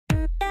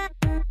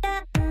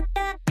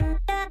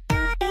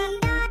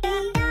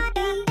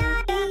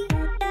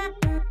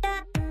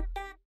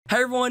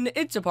Hey everyone,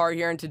 it's Aparri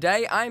here, and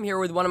today I'm here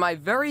with one of my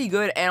very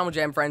good Animal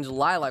Jam friends,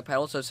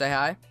 LilacPetal, so say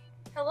hi.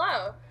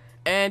 Hello.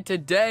 And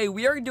today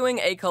we are doing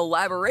a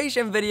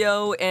collaboration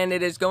video, and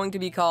it is going to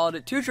be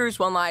called Two Truths,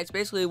 One Lie. It's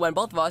basically when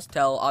both of us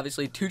tell,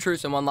 obviously, two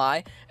truths and one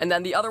lie, and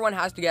then the other one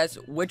has to guess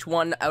which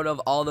one out of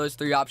all those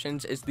three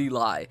options is the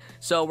lie.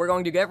 So we're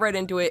going to get right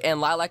into it, and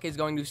Lilac is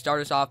going to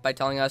start us off by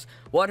telling us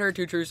what her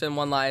two truths and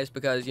one lie is,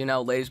 because, you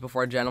know, ladies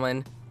before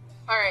gentlemen.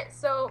 Alright,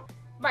 so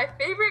my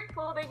favorite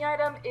clothing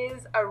item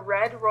is a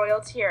red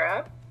royal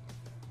tiara.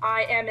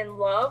 I am in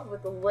love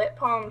with lit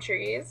palm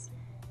trees.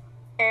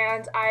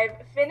 And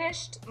I've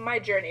finished my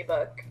journey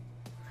book.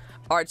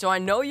 Alright, so I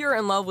know you're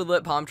in love with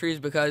lit palm trees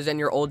because in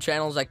your old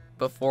channels, like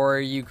before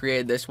you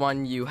created this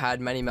one, you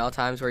had many mail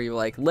times where you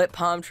like lit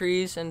palm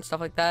trees and stuff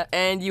like that.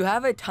 And you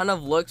have a ton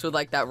of looks with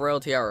like that royal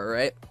tiara,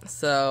 right?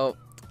 So,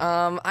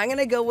 I'm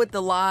gonna go with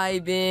the lie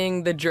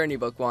being the journey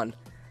book one.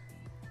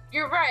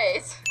 You're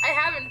right. I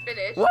haven't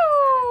finished. Woo!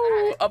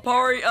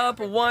 Aparri up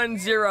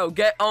 1-0.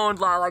 Get owned,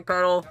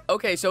 LilacPetal.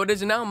 Okay, so it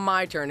is now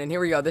my turn, and here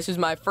we go. This is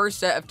my first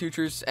set of two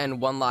truths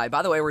and one lie.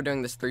 By the way, we're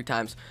doing this 3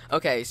 times.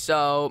 Okay,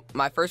 so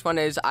my first one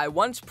is, I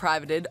once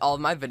privated all of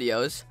my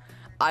videos.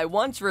 I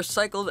once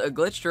recycled a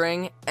glitched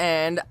ring,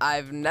 and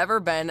I've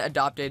never been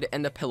adopted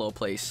in the pillow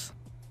place.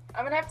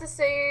 I'm gonna have to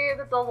say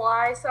that the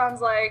lie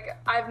sounds like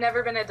I've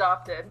never been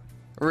adopted.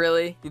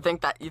 Really? You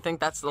think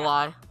that's the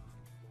lie?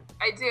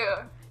 I do.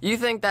 You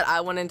think that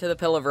I went into the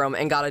pillow room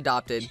and got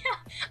adopted? Yeah,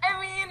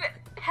 I mean,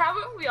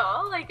 haven't we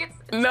all? Like, it's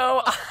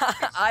no,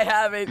 I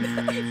haven't.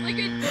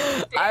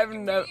 It's like a I've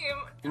never.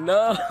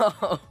 No.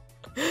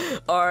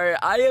 Alright,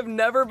 I have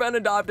never been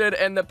adopted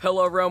in the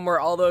pillow room where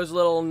all those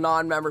little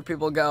non-member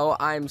people go.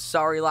 I'm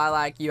sorry,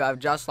 Lilac, you have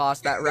just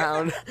lost that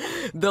round.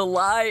 The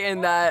lie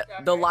in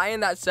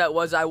that set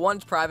was I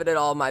once privated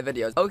all of my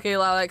videos. Okay,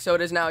 Lilac, so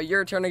it is now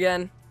your turn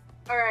again.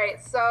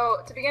 Alright, so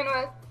to begin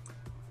with,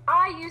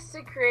 I used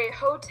to create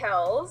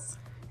hotels.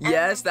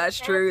 Yes, that's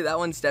true. That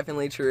one's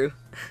definitely true.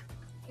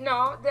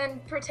 No, then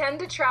pretend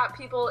to trap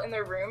people in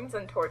their rooms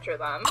and torture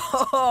them.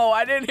 Oh,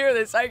 I didn't hear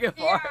the second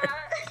part.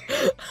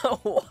 Yeah.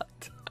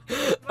 What?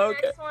 My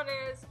next one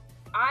is,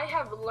 I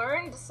have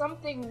learned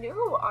something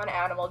new on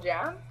Animal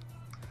Jam.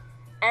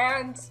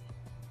 And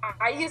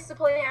I used to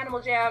play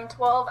Animal Jam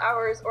 12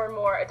 hours or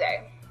more a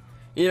day.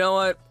 You know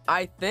what?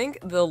 I think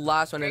the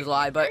last one is a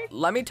lie, but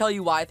let me tell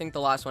you why I think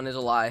the last one is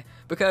a lie.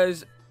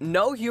 Because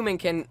no human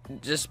can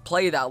just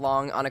play that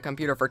long on a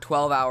computer for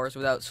 12 hours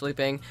without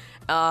sleeping.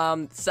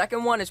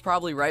 Second one is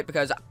probably right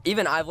because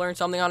even I've learned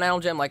something on Animal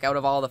Jam, like out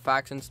of all the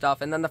facts and stuff.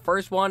 And then the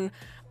first one,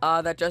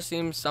 that just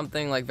seems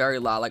something like very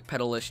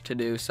LilacPetal-ish to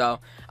do. So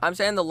I'm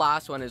saying the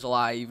last one is a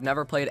lie. You've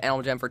never played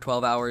Animal Jam for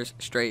 12 hours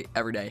straight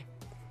every day.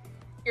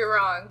 You're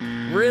wrong.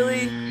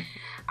 Really?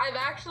 I've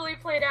actually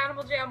played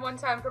Animal Jam one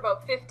time for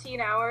about 15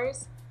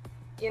 hours.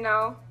 You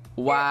know?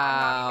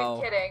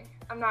 Wow.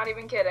 I'm not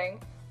even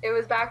kidding. It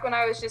was back when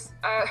I was just,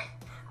 I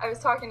was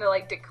talking to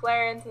like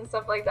declarants and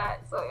stuff like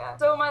that, so yeah.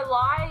 So my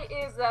lie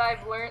is that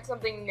I've learned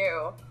something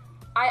new.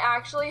 I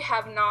actually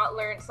have not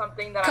learned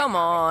something that Come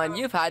on,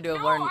 you've had to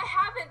have learned. No, I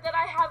haven't, that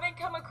I haven't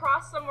come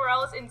across somewhere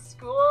else in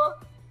school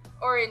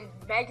or in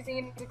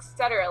magazines,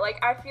 etc.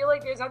 Like, I feel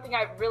like there's nothing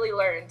I've really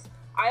learned.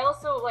 I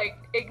also, like,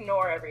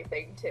 ignore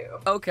everything, too.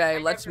 Okay,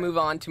 let's move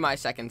on to my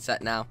second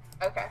set now.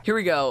 Okay. Here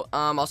we go.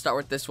 I'll start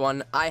with this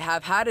one. I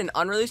have had an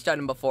unreleased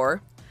item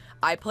before.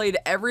 I played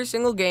every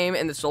single game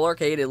in the Soul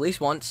Arcade at least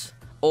once,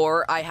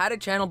 or I had a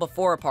channel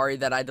before Aparri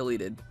that I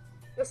deleted.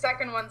 The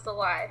second one's the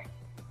lie.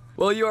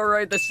 Well, you are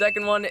right. The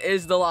second one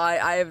is the lie.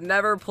 I have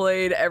never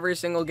played every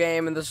single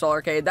game in the Soul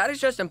Arcade. That is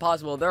just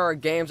impossible. There are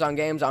games on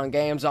games on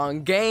games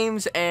on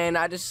games, and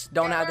I just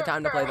don't have the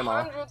time to play them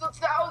all. Hundreds of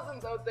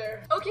thousands out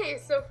there. Okay,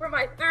 so for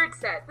my third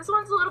set, this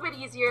one's a little bit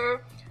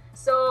easier.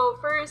 So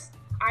first,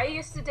 I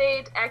used to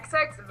date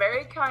XX,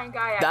 very kind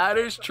guy. That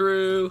is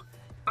true.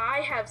 I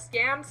have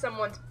scammed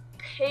someone's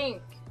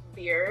pink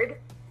beard,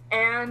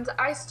 and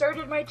I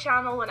started my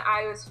channel when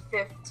I was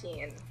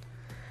 15.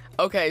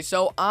 Okay,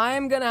 so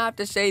I'm gonna have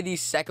to say the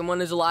second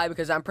one is a lie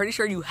because I'm pretty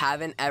sure you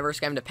haven't ever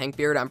scammed a pink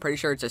beard. I'm pretty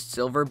sure it's a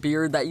silver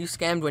beard that you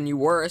scammed when you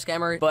were a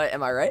scammer, but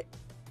am I right?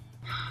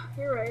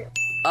 You're right.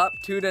 Up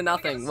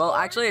 2-0. Well,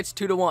 actually, it's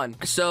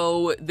 2-1.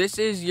 So this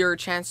is your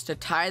chance to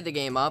tie the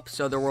game up,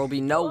 so there will be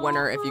no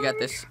winner if you get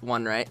this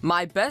one right.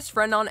 My best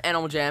friend on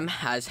Animal Jam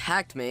has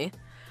hacked me.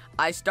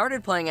 I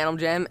started playing Animal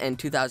Jam in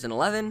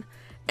 2011,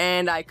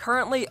 and I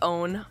currently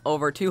own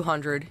over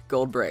 200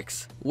 gold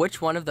bricks.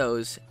 Which one of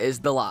those is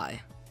the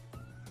lie?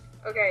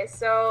 Okay,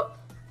 so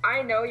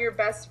I know your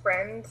best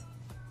friend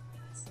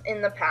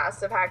in the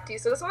past have hacked you,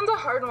 so this one's a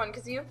hard one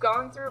because you've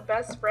gone through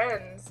best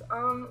friends.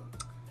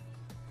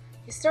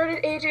 You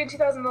started AJ in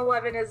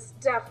 2011 is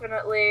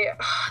definitely,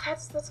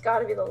 that's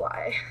gotta be the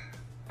lie.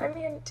 I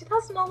mean,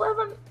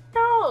 2011,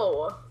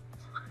 no.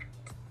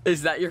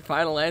 Is that your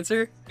final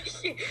answer?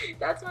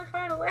 That's my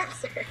final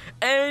answer.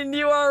 And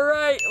you are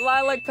right.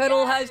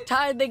 LilacPetal has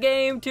tied the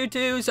game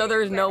 2-2, so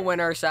there's no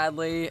winner,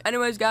 sadly.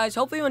 Anyways, guys,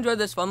 hopefully you enjoyed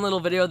this fun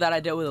little video that I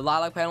did with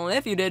LilacPetal, and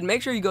if you did,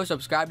 make sure you go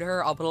subscribe to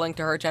her. I'll put a link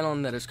to her channel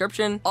in the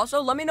description.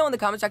 Also, let me know in the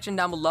comment section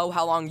down below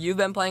how long you've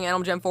been playing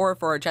Animal Jam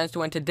for a chance to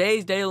win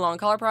today's daily long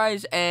color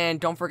prize, and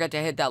don't forget to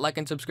hit that like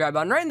and subscribe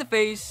button right in the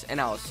face, and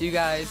I will see you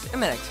guys in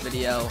my next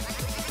video.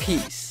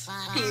 Peace.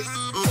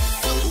 Peace.